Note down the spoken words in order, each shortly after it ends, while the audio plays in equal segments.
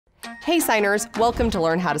Hey signers, welcome to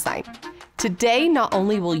Learn How to Sign. Today, not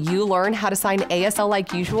only will you learn how to sign ASL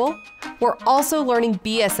like usual, we're also learning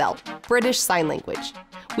BSL, British Sign Language.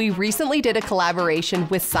 We recently did a collaboration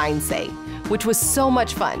with SignSay, which was so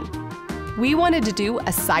much fun. We wanted to do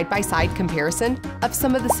a side-by-side comparison of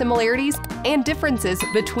some of the similarities and differences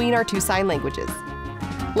between our two sign languages.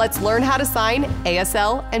 Let's learn how to sign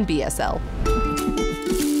ASL and BSL.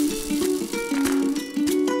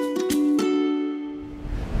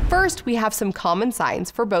 First, we have some common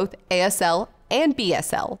signs for both ASL and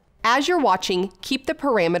BSL. As you're watching, keep the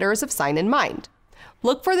parameters of sign in mind.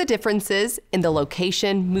 Look for the differences in the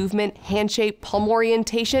location, movement, hand shape, palm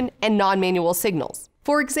orientation, and non-manual signals.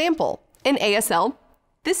 For example, in ASL,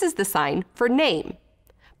 this is the sign for name.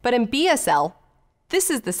 But in BSL, this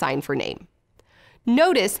is the sign for name.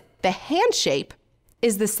 Notice the hand shape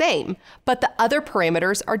is the same, but the other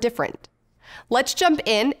parameters are different. Let's jump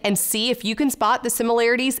in and see if you can spot the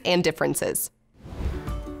similarities and differences.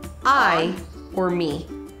 I or me.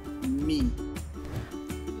 Me.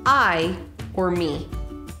 I or me.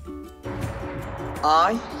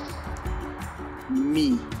 I.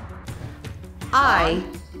 Me. I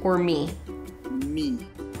or me. Me.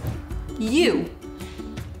 You.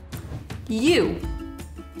 You.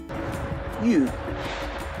 You.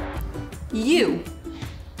 You.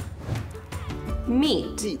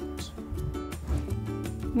 Meet. Meet.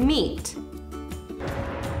 Meet.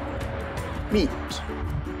 Meet.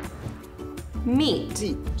 Meet.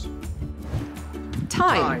 Meet.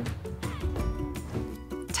 Time.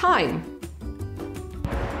 Time.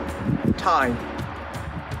 Time.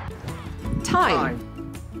 Time.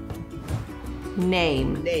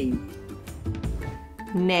 Name. Name.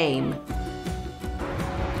 Name.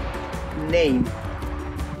 Name.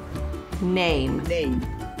 Name. Name.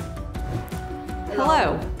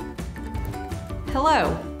 Hello.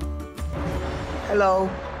 Hello. Hello.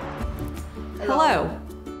 Hello.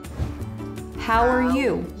 How are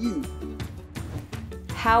you? You.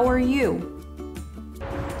 How are you?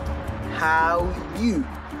 How you?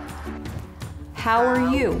 How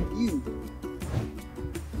are you? You.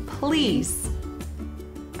 Please.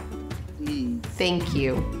 Please. Thank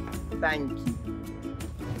you. Thank you.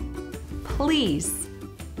 Please.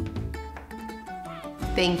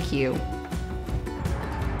 Thank you.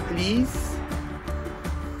 Please.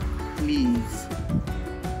 Please.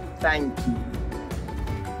 Thank you.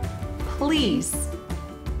 Please.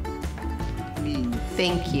 Please.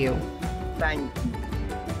 Thank you. Thank you.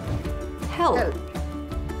 Help.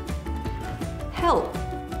 Help.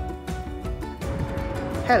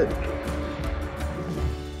 Help.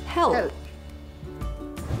 Help. Help.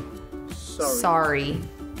 Sorry.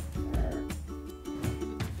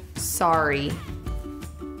 Sorry.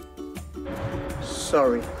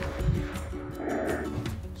 Sorry.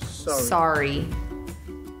 Sorry. Sorry.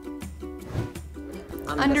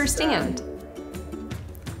 Understand.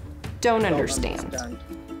 Don't understand.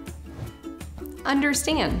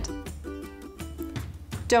 Understand.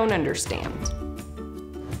 Don't understand.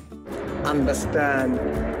 Understand.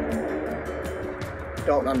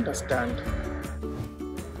 Don't understand.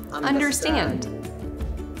 Understand.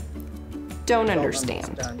 Don't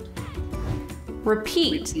understand.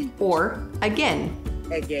 Repeat or again.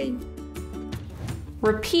 Again.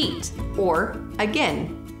 Repeat or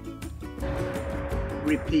again.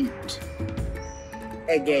 Repeat.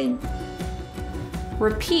 Again.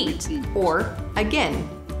 Repeat or again.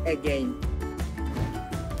 Again.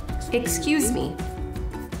 Excuse me.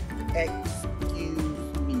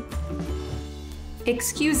 Excuse me.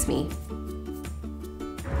 Excuse me.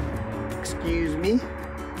 Excuse me.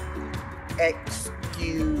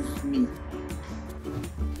 Excuse me.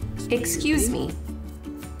 Excuse me.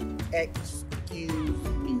 Excuse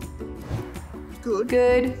me. Good.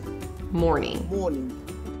 Good morning. Morning.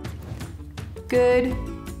 Good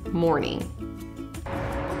morning.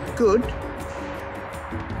 Good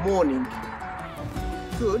morning.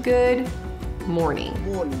 Good. Good morning.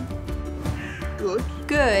 Morning. Good.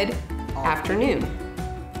 Good afternoon.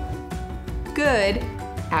 Good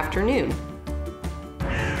afternoon.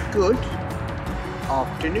 Good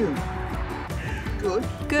afternoon. Good.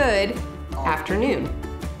 Good afternoon.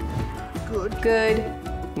 Good.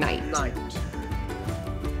 Good night. Night.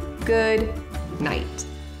 Good night.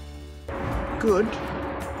 Good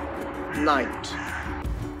night.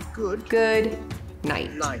 Good. Good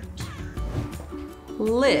night. Night.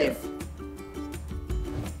 Live.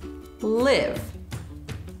 Live.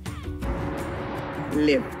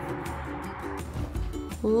 Live.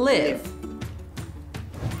 Live.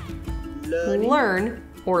 Learning. Learn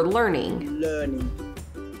or learning. Learning.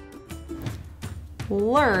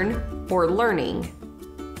 Learn or learning.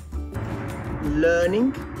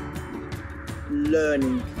 Learning.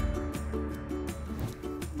 learning,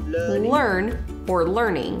 learning, Learn or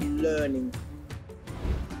learning. learning.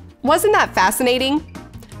 Wasn't that fascinating?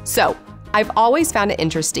 So, I've always found it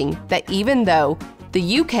interesting that even though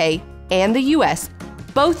the UK and the US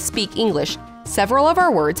both speak English, several of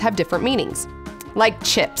our words have different meanings, like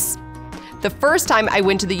chips. The first time I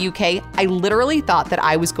went to the UK, I literally thought that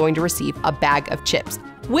I was going to receive a bag of chips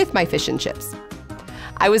with my fish and chips.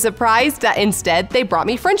 I was surprised that instead they brought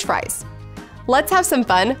me French fries. Let's have some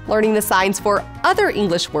fun learning the signs for other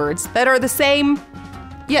English words that are the same,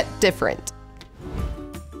 yet different.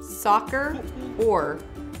 Soccer or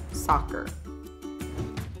soccer.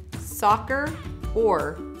 Soccer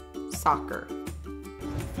or soccer.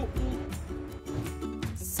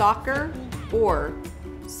 Soccer or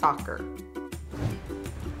soccer.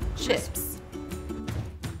 Chips.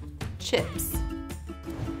 Chips.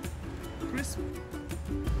 Crisp.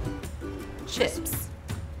 Chips.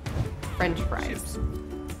 French fries. Chips.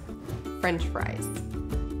 French fries.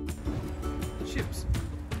 Chips.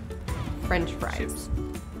 French fries. Chips.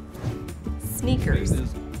 Sneakers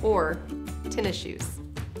Trainers. or tennis shoes.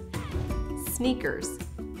 Sneakers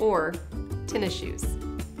or tennis shoes.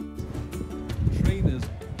 Trainers.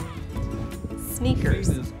 Sneakers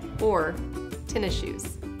Trainers. or tennis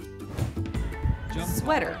shoes. Jumper.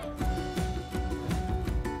 Sweater.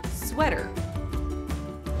 Sweater.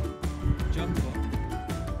 Jumper.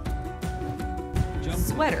 Jumper.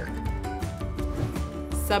 Sweater.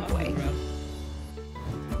 Subway. Underground.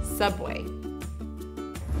 Subway.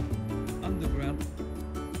 Underground.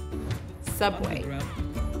 Subway. Underground.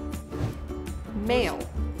 Mail.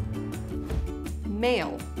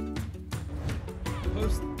 Mail.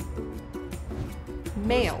 Post.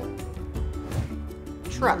 Mail.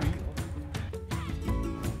 Truck. Lorry.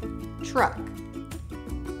 Truck.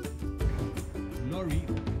 Lorry.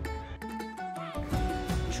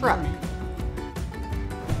 Truck. Lorry.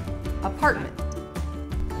 Apartment.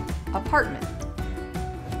 Apartment.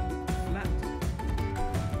 Flat.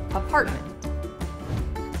 Apartment.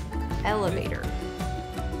 Elevator.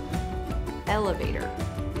 Elevator.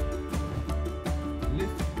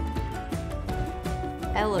 Lift.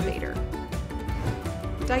 Elevator.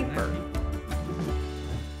 Diaper.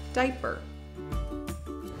 Nappy. Diaper.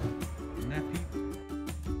 Nappy.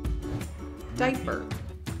 Diaper.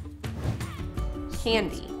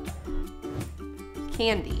 Candy.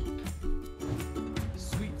 Candy.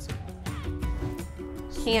 Sweets.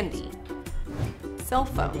 Candy. Cell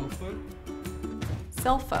Mobile phone. phone.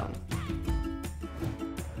 Cell phone.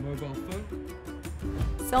 Mobile phone.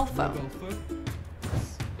 Cell Mobile phone. phone.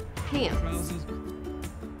 Pants. Trousers.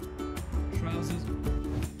 Trousers.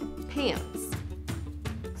 Pants.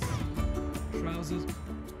 Trousers.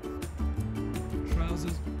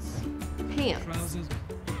 Trousers. Pants. Trousers.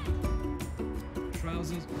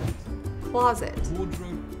 Trousers. Closet.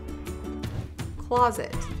 Wardrobe.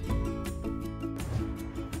 Closet.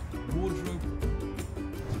 Wardrobe.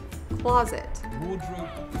 Closet. Wardrobe.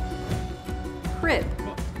 Crib.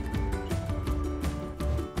 Cot.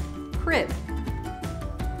 Crib.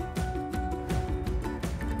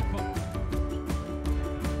 Cot.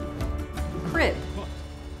 Crib. Cot.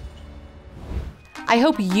 I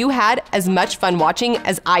hope you had as much fun watching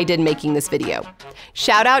as I did making this video.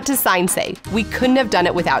 Shout out to Signsay. We couldn't have done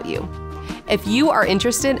it without you. If you are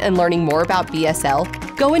interested in learning more about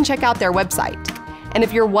BSL, go and check out their website. And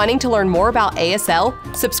if you're wanting to learn more about ASL,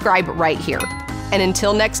 subscribe right here. And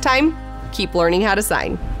until next time, keep learning how to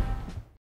sign.